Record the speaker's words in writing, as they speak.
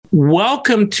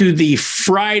Welcome to the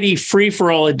Friday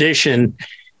free-for-all edition.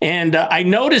 And I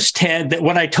noticed, Ted, that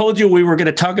when I told you we were going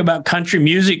to talk about country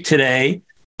music today,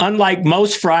 unlike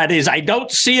most Fridays, I don't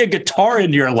see a guitar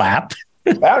in your lap.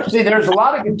 Actually, there's a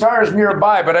lot of guitars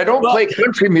nearby, but I don't play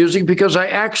country music because I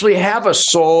actually have a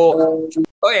soul.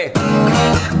 Okay.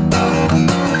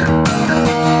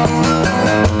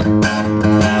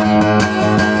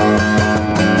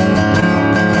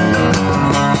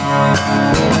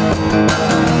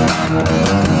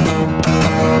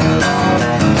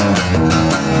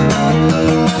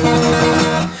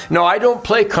 No, I don't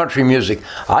play country music.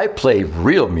 I play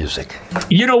real music.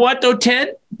 You know what, though,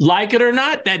 Ted? Like it or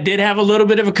not, that did have a little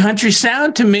bit of a country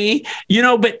sound to me. You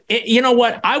know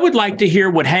what? I would like to hear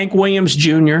what Hank Williams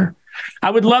Jr.,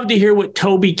 I would love to hear what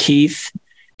Toby Keith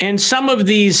and some of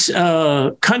these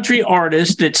country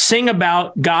artists that sing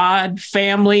about God,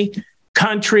 family,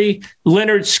 country,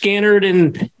 Leonard Skinner,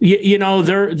 and,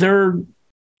 they're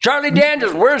Charlie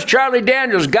Daniels, where's Charlie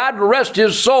Daniels? God rest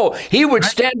his soul. He would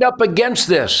stand up against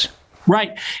this.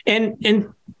 Right.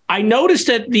 And I noticed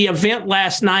that the event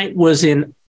last night was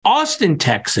in Austin,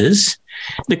 Texas.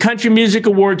 The Country Music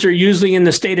Awards are usually in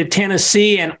the state of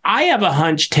Tennessee. And I have a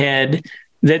hunch, Ted,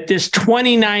 that this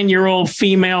 29-year-old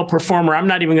female performer, I'm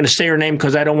not even going to say her name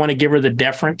because I don't want to give her the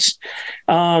deference.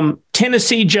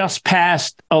 Tennessee just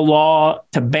passed a law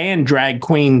to ban drag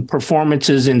queen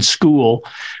performances in school.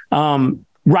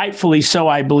 Rightfully so,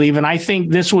 I believe. And I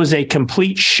think this was a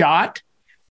complete shot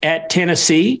at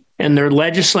Tennessee and their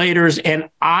legislators. And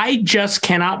I just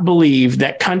cannot believe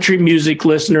that country music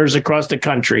listeners across the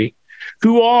country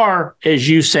who are, as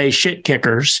you say, shit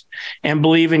kickers and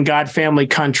believe in God, family,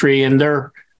 country, and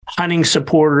they're hunting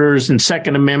supporters and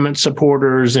Second Amendment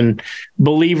supporters and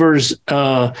believers,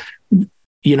 as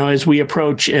we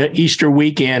approach Easter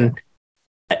weekend.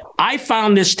 I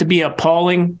found this to be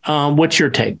appalling. What's your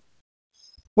take?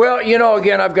 Well,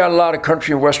 again, I've got a lot of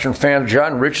country and Western fans.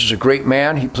 John Rich is a great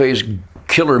man. He plays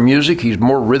killer music. He's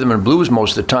more rhythm and blues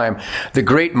most of the time. The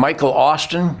great Michael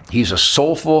Austin, he's a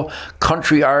soulful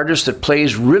country artist that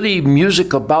plays really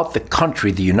music about the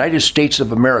country, the United States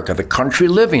of America, the country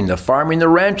living, the farming, the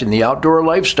ranching, the outdoor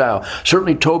lifestyle.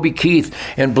 Certainly Toby Keith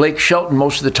and Blake Shelton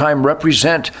most of the time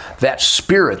represent that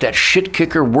spirit, that shit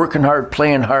kicker, working hard,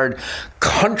 playing hard,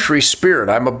 country spirit.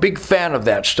 I'm a big fan of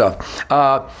that stuff.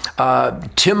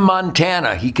 Tim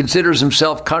Montana, he considers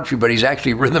himself country, but he's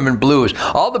actually rhythm and blues.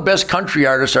 All the best country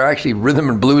artists are actually rhythm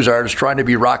and blues artists trying to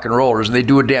be rock and rollers, and they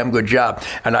do a damn good job.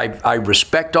 And I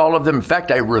respect all of them. In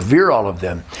fact, I revere all of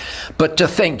them. But to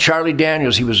think, Charlie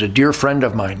Daniels, he was a dear friend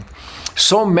of mine.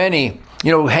 So many.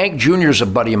 Hank Jr. is a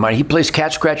buddy of mine. He plays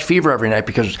Cat Scratch Fever every night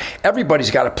because everybody's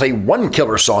got to play one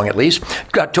killer song at least.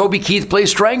 Toby Keith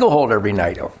plays Stranglehold every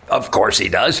night. Of course he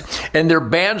does. And their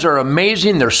bands are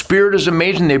amazing. Their spirit is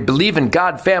amazing. They believe in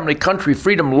God, family, country,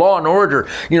 freedom, law and order.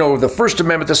 The First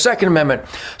Amendment, the Second Amendment.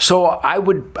 So I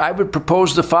would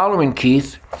propose the following,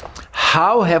 Keith.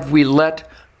 How have we let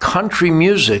country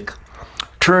music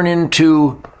turn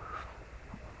into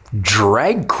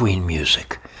drag queen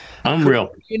music?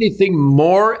 Unreal. Anything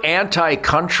more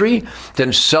anti-country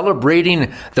than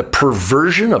celebrating the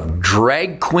perversion of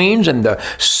drag queens and the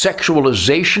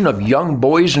sexualization of young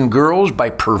boys and girls by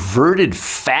perverted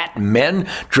fat men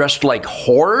dressed like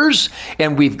whores?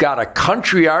 And we've got a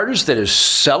country artist that is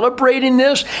celebrating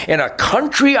this, and a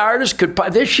country artist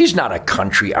could. She's not a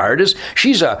country artist.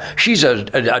 She's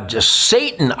a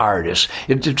Satan artist.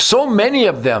 So many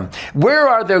of them. Where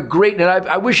are the great? And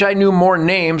I wish I knew more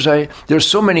names. There's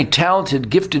so many talented,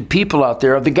 gifted people out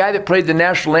there. The guy that played the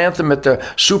national anthem at the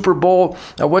Super Bowl,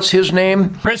 what's his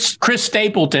name? Chris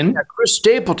Stapleton. Yeah, Chris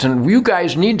Stapleton. You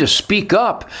guys need to speak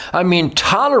up. I mean,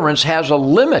 tolerance has a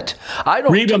limit.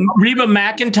 Reba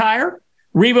McEntire.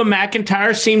 Reba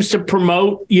McEntire seems to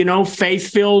promote,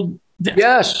 faith-filled.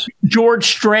 Yes. George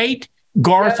Strait,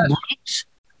 Garth Brooks.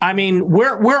 I mean,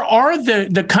 where are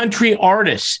the country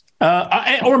artists?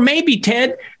 Or maybe,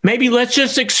 Ted, let's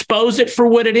just expose it for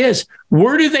what it is.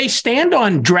 Where do they stand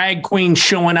on drag queens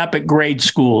showing up at grade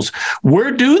schools? Where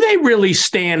do they really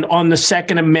stand on the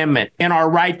Second Amendment and our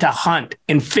right to hunt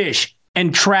and fish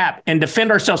and trap and defend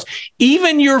ourselves?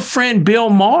 Even your friend Bill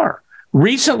Maher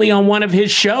recently on one of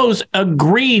his shows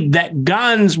agreed that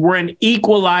guns were an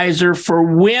equalizer for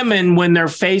women when they're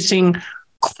facing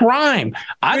crime.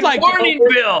 Good morning,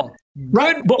 Bill.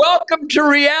 Good. Welcome to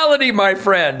reality, my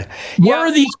friend. Where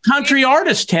are these country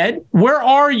artists, Ted? Where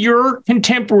are your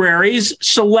contemporaries,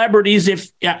 celebrities,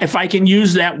 if I can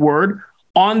use that word,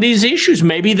 on these issues?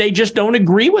 Maybe they just don't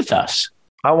agree with us.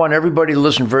 I want everybody to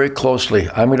listen very closely.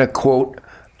 I'm going to quote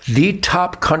the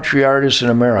top country artist in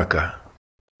America.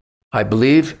 I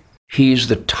believe He's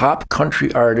the top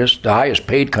country artist, the highest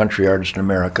paid country artist in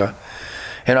America.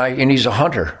 And he's a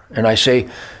hunter. And I say,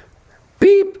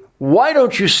 beep, why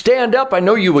don't you stand up? I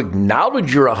know you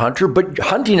acknowledge you're a hunter, but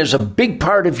hunting is a big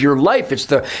part of your life. It's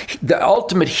the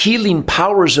ultimate healing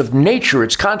powers of nature.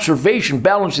 It's conservation,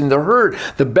 balancing the herd,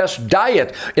 the best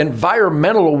diet,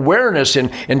 environmental awareness,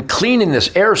 and cleaning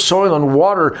this air, soil, and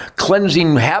water,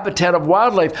 cleansing habitat of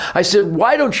wildlife. I said,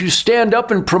 why don't you stand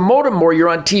up and promote it more? You're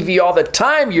on TV all the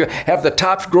time. You have the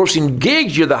top grossing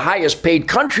gigs. You're the highest paid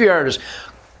country artist.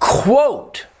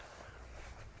 Quote,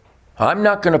 I'm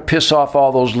not going to piss off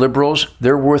all those liberals.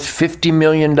 They're worth $50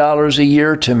 million a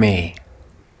year to me.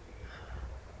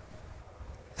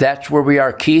 That's where we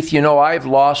are, Keith. You know, I've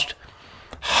lost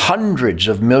hundreds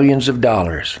of millions of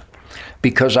dollars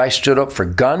because I stood up for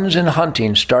guns and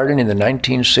hunting starting in the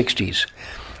 1960s.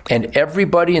 And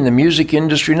everybody in the music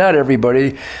industry, not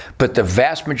everybody, but the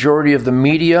vast majority of the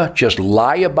media just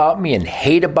lie about me and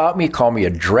hate about me, call me a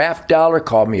draft dollar,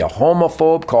 call me a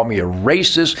homophobe, call me a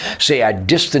racist, say I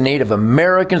diss the Native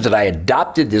Americans, that I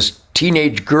adopted this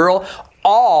teenage girl.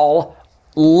 All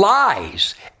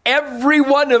lies. Every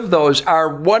one of those are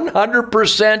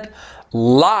 100%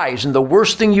 lies. And the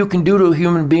worst thing you can do to a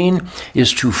human being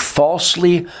is to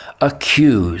falsely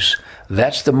accuse.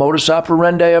 That's the modus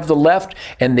operandi of the left,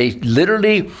 and they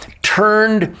literally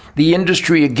turned the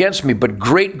industry against me. But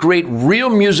great, real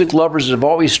music lovers have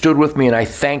always stood with me, and I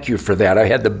thank you for that. I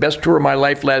had the best tour of my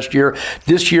life last year.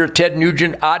 This year, Ted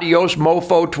Nugent, Adios,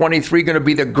 Mofo 23, going to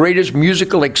be the greatest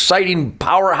musical, exciting,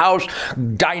 powerhouse,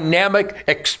 dynamic,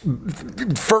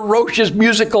 ferocious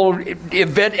musical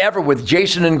event ever with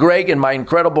Jason and Greg and my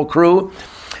incredible crew.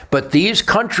 But these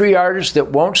country artists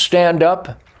that won't stand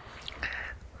up,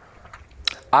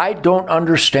 I don't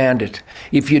understand it.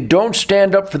 If you don't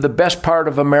stand up for the best part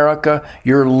of America,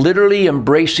 you're literally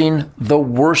embracing the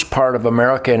worst part of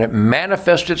America, and it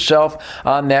manifests itself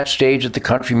on that stage at the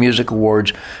Country Music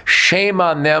Awards. Shame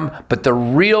on them, but the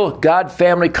real God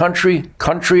Family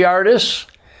country artists,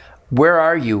 where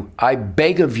are you? I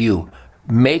beg of you,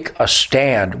 make a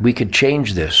stand. We could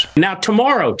change this. Now,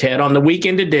 tomorrow, Ted, on the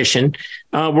weekend edition,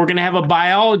 we're going to have a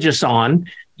biologist on.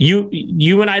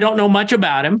 You and I don't know much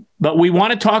about him, but we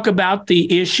want to talk about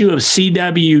the issue of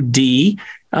CWD.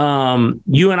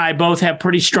 You and I both have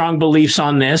pretty strong beliefs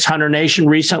on this. Hunter Nation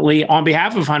recently, on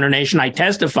behalf of Hunter Nation, I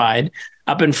testified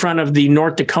up in front of the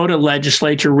North Dakota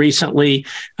legislature recently,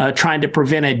 trying to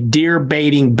prevent a deer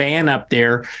baiting ban up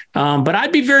there. But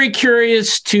I'd be very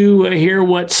curious to hear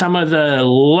what some of the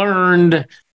learned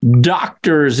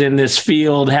doctors in this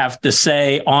field have to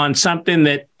say on something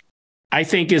that I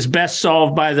think is best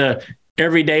solved by the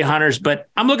everyday hunters. But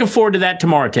I'm looking forward to that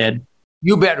tomorrow, Ted.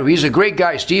 You bet. He's a great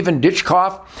guy. Stephen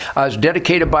Ditchkoff is a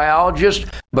dedicated biologist.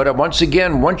 But once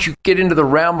again, once you get into the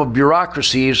realm of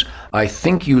bureaucracies, I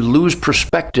think you lose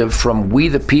perspective from we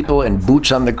the people and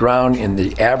boots on the ground in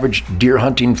the average deer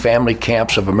hunting family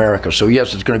camps of America. So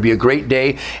yes, it's going to be a great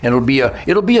day, and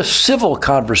it'll be a civil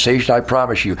conversation, I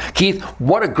promise you. Keith,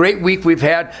 what a great week we've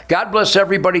had. God bless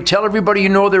everybody. Tell everybody you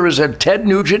know there is a Ted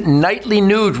Nugent Nightly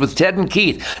Nuge with Ted and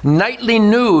Keith. Nightly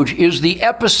Nuge is the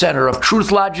epicenter of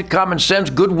truth, logic, common sense,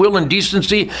 goodwill, and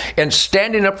decency, and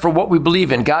standing up for what we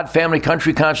believe in, God, family,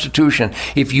 country, Constitution.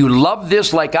 If you love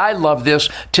this like I love this,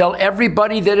 tell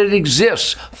everybody that it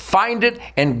exists. Find it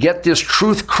and get this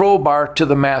truth crowbar to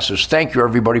the masses. Thank you,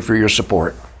 everybody, for your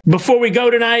support. Before we go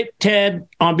tonight, Ted,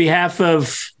 on behalf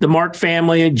of the Mark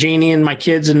family, Jeannie and my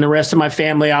kids and the rest of my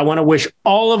family, I want to wish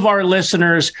all of our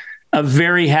listeners a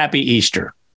very happy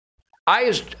Easter.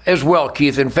 I as well,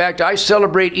 Keith. In fact, I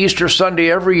celebrate Easter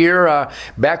Sunday every year.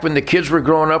 Back when the kids were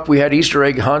growing up, we had Easter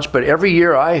egg hunts, but every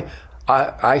year I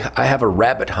have a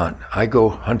rabbit hunt. I go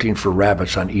hunting for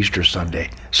rabbits on Easter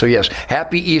Sunday. So yes,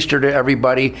 happy Easter to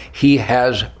everybody. He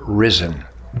has risen.